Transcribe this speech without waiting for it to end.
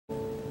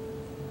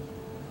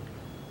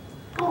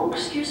Oh,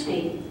 excuse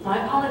me.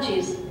 My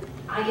apologies.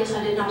 I guess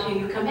I did not hear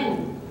you come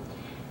in.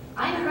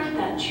 I heard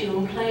that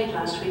tune played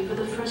last week for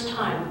the first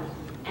time,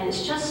 and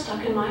it's just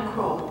stuck in my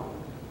craw.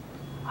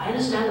 I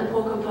understand the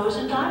poor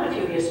composer died a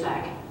few years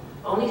back.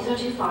 Only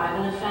 35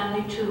 and a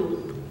family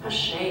too. A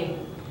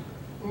shame.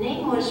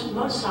 Name was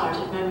Mozart,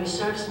 if memory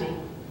serves me.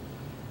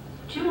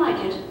 Do you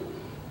like it?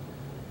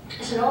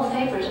 It's an old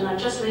favorite, and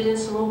I've just laid in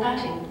some more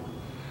batting.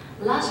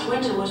 Last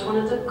winter was one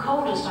of the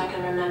coldest I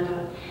can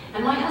remember,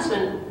 and my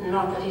husband,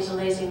 not that he's a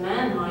lazy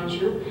man, mind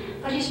you,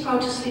 but he's prone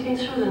to sleeping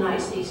through the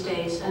nights these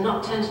days and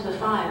not tend to the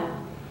fire.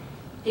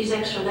 These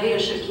extra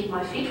layers should keep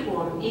my feet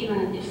warm,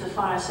 even if the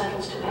fire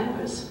settles to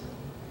embers.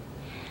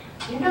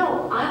 You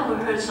know, I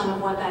overheard some of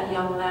what that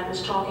young lad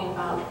was talking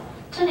about,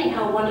 telling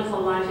how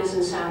wonderful life is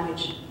in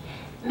Sandwich.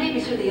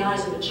 Maybe through the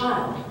eyes of a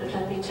child, but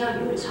let me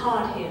tell you, it's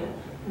hard here,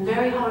 and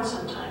very hard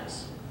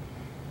sometimes.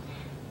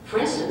 For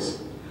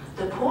instance,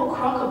 the poor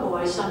Crocker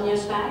boy some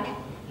years back,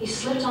 he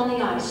slipped on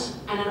the ice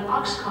and an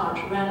ox cart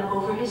ran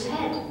over his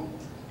head.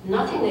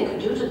 Nothing they could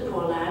do to the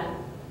poor lad.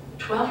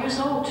 12 years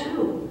old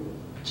too,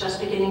 just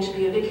beginning to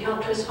be a big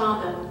help to his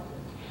father.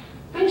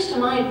 Brings to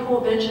mind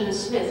poor Benjamin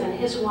Smith and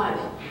his wife.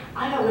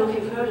 I don't know if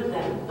you've heard of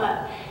them,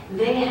 but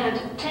they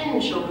had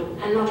 10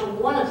 children and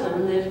not one of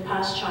them lived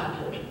past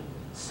childhood.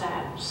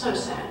 Sad, so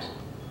sad.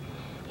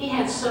 He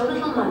had so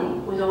little money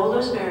with all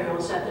those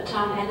burials that the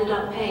town ended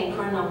up paying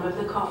for a number of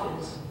the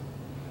coffins.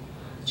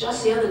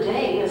 Just the other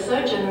day, a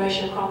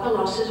third-generation Crocker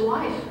lost his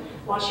wife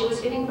while she was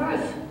giving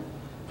birth.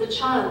 The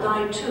child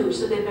died too,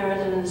 so they buried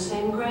them in the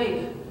same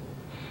grave.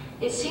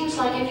 It seems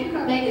like if you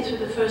can make it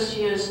through the first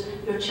years,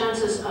 your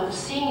chances of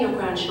seeing your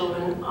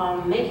grandchildren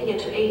making it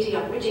to 80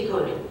 are pretty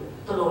good,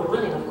 the Lord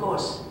willing, of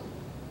course.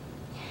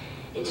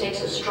 It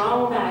takes a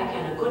strong back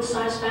and a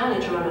good-sized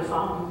family to run a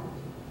farm.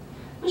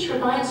 Which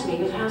reminds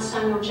me of how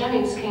Samuel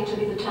Jennings came to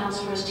be the town's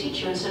first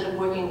teacher instead of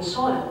working the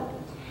soil.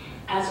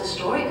 As the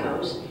story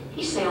goes,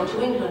 he sailed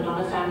to England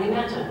on a family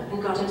matter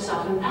and got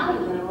himself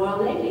impounded in the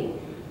Royal Navy,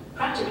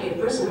 practically a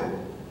prisoner.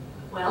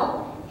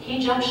 Well, he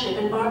jumped ship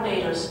in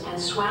Barbados and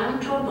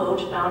swam to a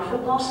boat bound for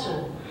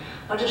Boston,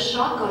 but a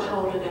shark got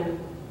hold of him.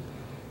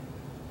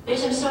 Bit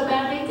him so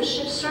badly, the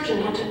ship's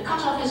surgeon had to cut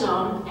off his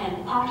arm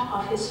and part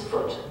of his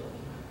foot.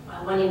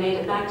 Well, when he made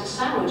it back to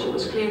Sandwich, it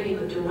was clear he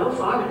could do no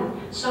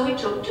farming, so he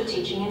took to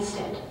teaching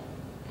instead.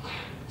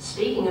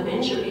 Speaking of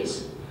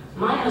injuries,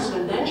 my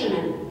husband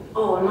Benjamin,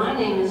 oh, and my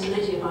name is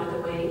Lydia, by the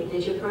way,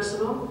 Lydia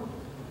Percival.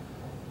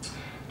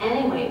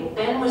 Anyway,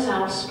 Ben was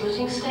out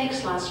splitting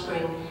steaks last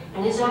spring,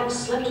 and his axe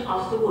slipped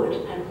off the wood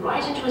and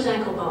right into his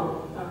ankle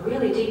bone, a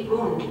really deep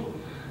wound.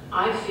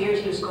 I feared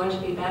he was going to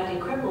be badly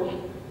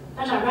crippled,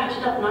 but I wrapped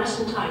it up nice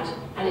and tight,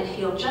 and it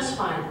healed just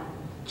fine,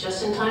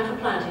 just in time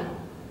for planting.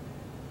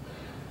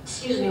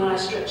 Excuse me when I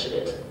stretch a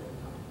bit.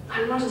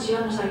 I'm not as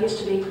young as I used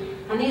to be,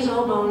 and these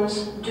old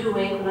bones do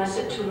ache when I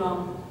sit too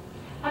long.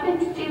 I've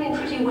been feeling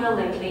pretty well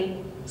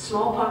lately.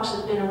 Smallpox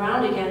has been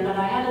around again, but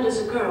I had it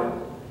as a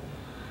girl.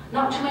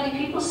 Not too many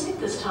people sick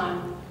this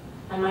time,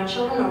 and my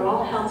children are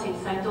all healthy,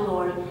 thank the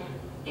Lord,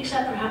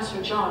 except perhaps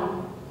for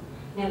John.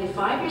 Nearly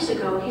 5 years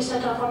ago, he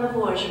set off on a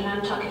voyage from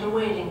Nantucket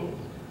awaiting.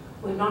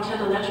 We've not had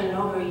a letter in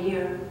over a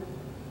year.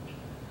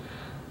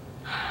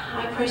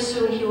 I pray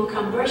soon he will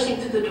come bursting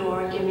through the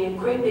door and give me a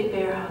great big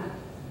bear hug.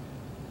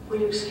 Will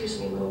you excuse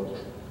me a moment?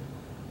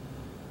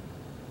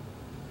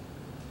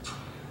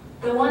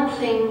 The one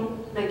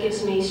thing that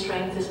gives me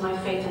strength is my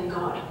faith in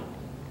God.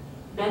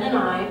 Ben and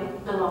I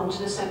belong to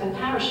the second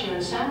parish here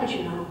in Sandwich,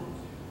 you know.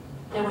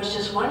 There was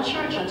just one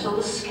church until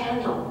the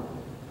scandal.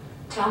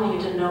 Tell me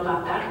you didn't know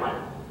about that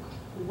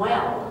one.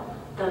 Well,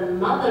 the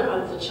mother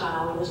of the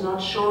child was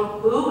not sure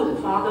who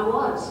the father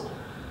was.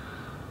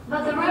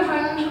 But the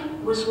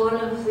Reverend was one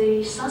of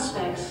the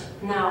suspects.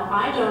 Now,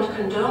 I don't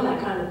condone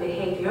that kind of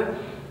behavior,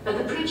 but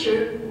the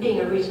preacher,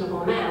 being a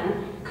reasonable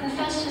man,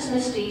 confessed his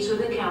misdeeds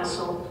with the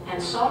council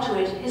and saw to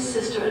it his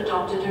sister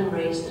adopted and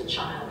raised the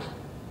child.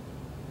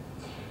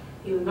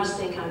 You must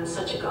think I'm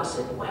such a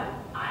gossip. Well,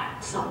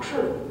 it's not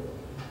true.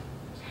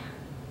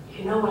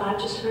 You know what I've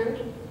just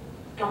heard?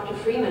 Dr.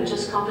 Freeman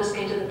just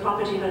confiscated the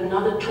property of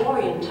another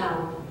Tory in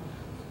town.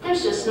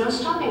 There's just no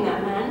stopping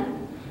that man.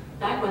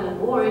 Back when the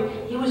war,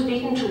 he was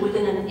beaten to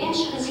within an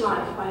inch of his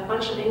life by a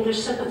bunch of English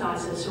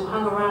sympathizers who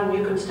hung around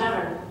Newcomb's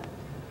Tavern.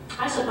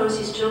 I suppose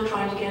he's still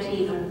trying to get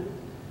even.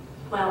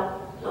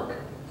 Well, look,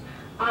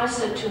 I've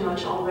said too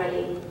much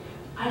already.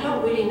 I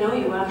don't really know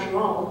you after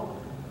all.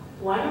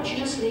 Why don't you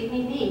just leave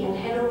me be and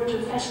head over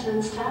to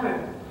Fessman's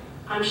Tavern?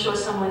 I'm sure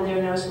someone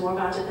there knows more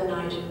about it than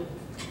I do.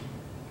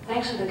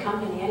 Thanks for the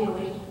company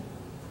anyway.